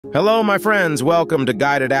Hello, my friends. Welcome to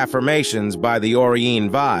Guided Affirmations by the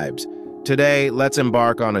Orient Vibes. Today, let's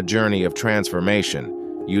embark on a journey of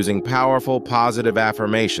transformation, using powerful, positive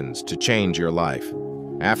affirmations to change your life.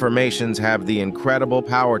 Affirmations have the incredible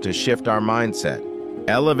power to shift our mindset,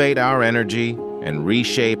 elevate our energy, and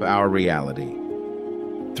reshape our reality.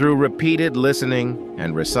 Through repeated listening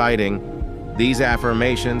and reciting, these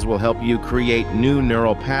affirmations will help you create new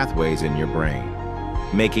neural pathways in your brain,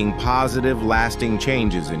 making positive, lasting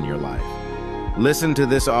changes in your life. Listen to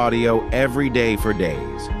this audio every day for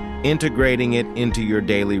days, integrating it into your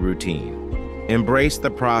daily routine. Embrace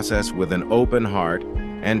the process with an open heart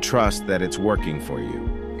and trust that it's working for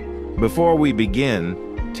you. Before we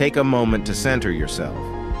begin, take a moment to center yourself.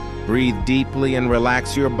 Breathe deeply and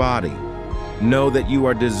relax your body. Know that you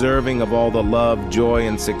are deserving of all the love, joy,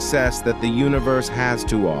 and success that the universe has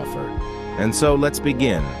to offer. And so let's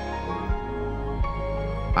begin.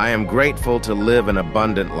 I am grateful to live an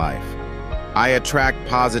abundant life. I attract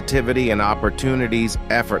positivity and opportunities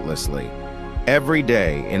effortlessly. Every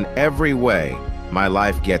day, in every way, my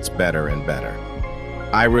life gets better and better.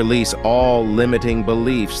 I release all limiting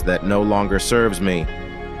beliefs that no longer serves me.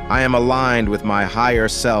 I am aligned with my higher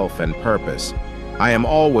self and purpose. I am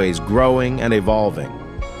always growing and evolving.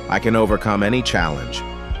 I can overcome any challenge.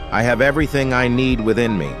 I have everything I need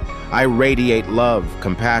within me. I radiate love,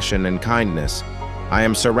 compassion, and kindness. I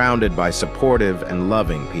am surrounded by supportive and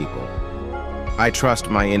loving people. I trust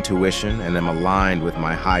my intuition and am aligned with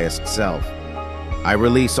my highest self. I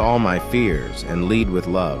release all my fears and lead with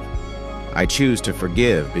love. I choose to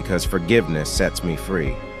forgive because forgiveness sets me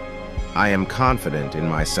free. I am confident in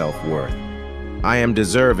my self-worth. I am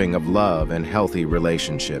deserving of love and healthy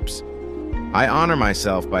relationships. I honor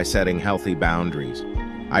myself by setting healthy boundaries.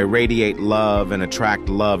 I radiate love and attract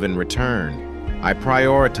love in return. I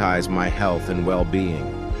prioritize my health and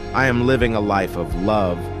well-being. I am living a life of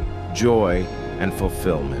love, joy, and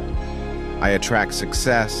fulfillment. I attract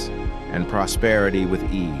success and prosperity with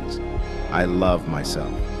ease. I love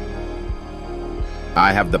myself.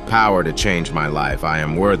 I have the power to change my life. I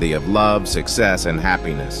am worthy of love, success, and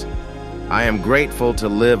happiness. I am grateful to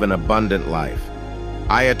live an abundant life.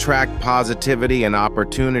 I attract positivity and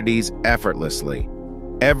opportunities effortlessly.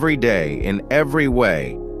 Every day, in every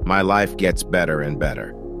way, my life gets better and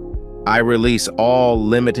better. I release all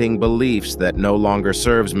limiting beliefs that no longer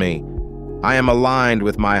serves me. I am aligned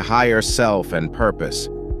with my higher self and purpose.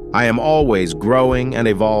 I am always growing and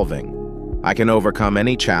evolving. I can overcome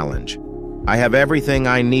any challenge. I have everything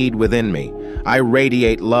I need within me. I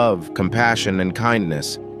radiate love, compassion, and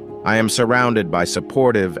kindness. I am surrounded by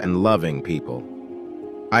supportive and loving people.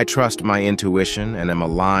 I trust my intuition and am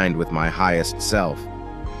aligned with my highest self.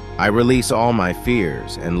 I release all my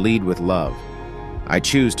fears and lead with love. I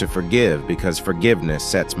choose to forgive because forgiveness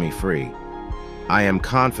sets me free. I am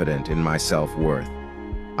confident in my self-worth.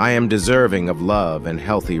 I am deserving of love and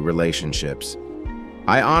healthy relationships.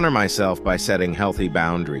 I honor myself by setting healthy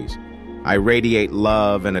boundaries. I radiate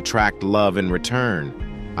love and attract love in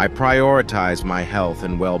return. I prioritize my health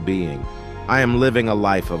and well-being. I am living a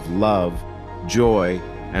life of love, joy,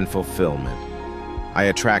 and fulfillment. I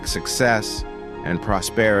attract success and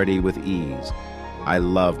prosperity with ease. I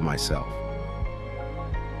love myself.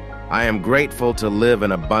 I am grateful to live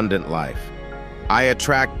an abundant life. I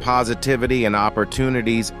attract positivity and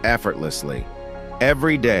opportunities effortlessly.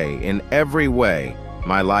 Every day, in every way,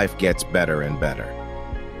 my life gets better and better.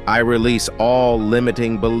 I release all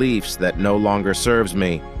limiting beliefs that no longer serves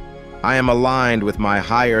me. I am aligned with my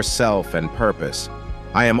higher self and purpose.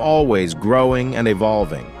 I am always growing and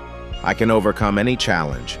evolving. I can overcome any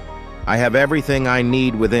challenge. I have everything I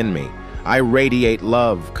need within me. I radiate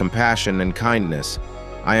love, compassion, and kindness.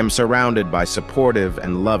 I am surrounded by supportive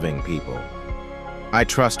and loving people. I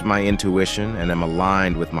trust my intuition and am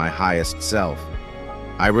aligned with my highest self.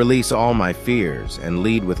 I release all my fears and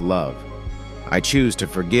lead with love. I choose to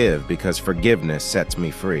forgive because forgiveness sets me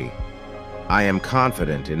free. I am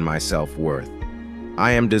confident in my self-worth.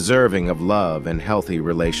 I am deserving of love and healthy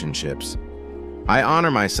relationships. I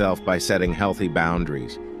honor myself by setting healthy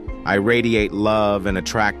boundaries. I radiate love and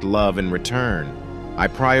attract love in return. I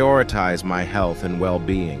prioritize my health and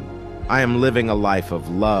well-being. I am living a life of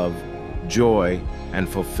love, joy, and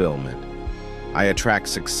fulfillment. I attract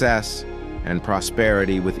success and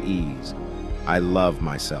prosperity with ease. I love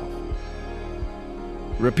myself.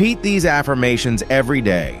 Repeat these affirmations every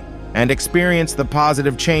day and experience the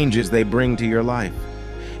positive changes they bring to your life.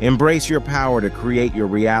 Embrace your power to create your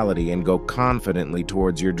reality and go confidently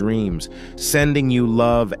towards your dreams, sending you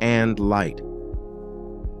love and light.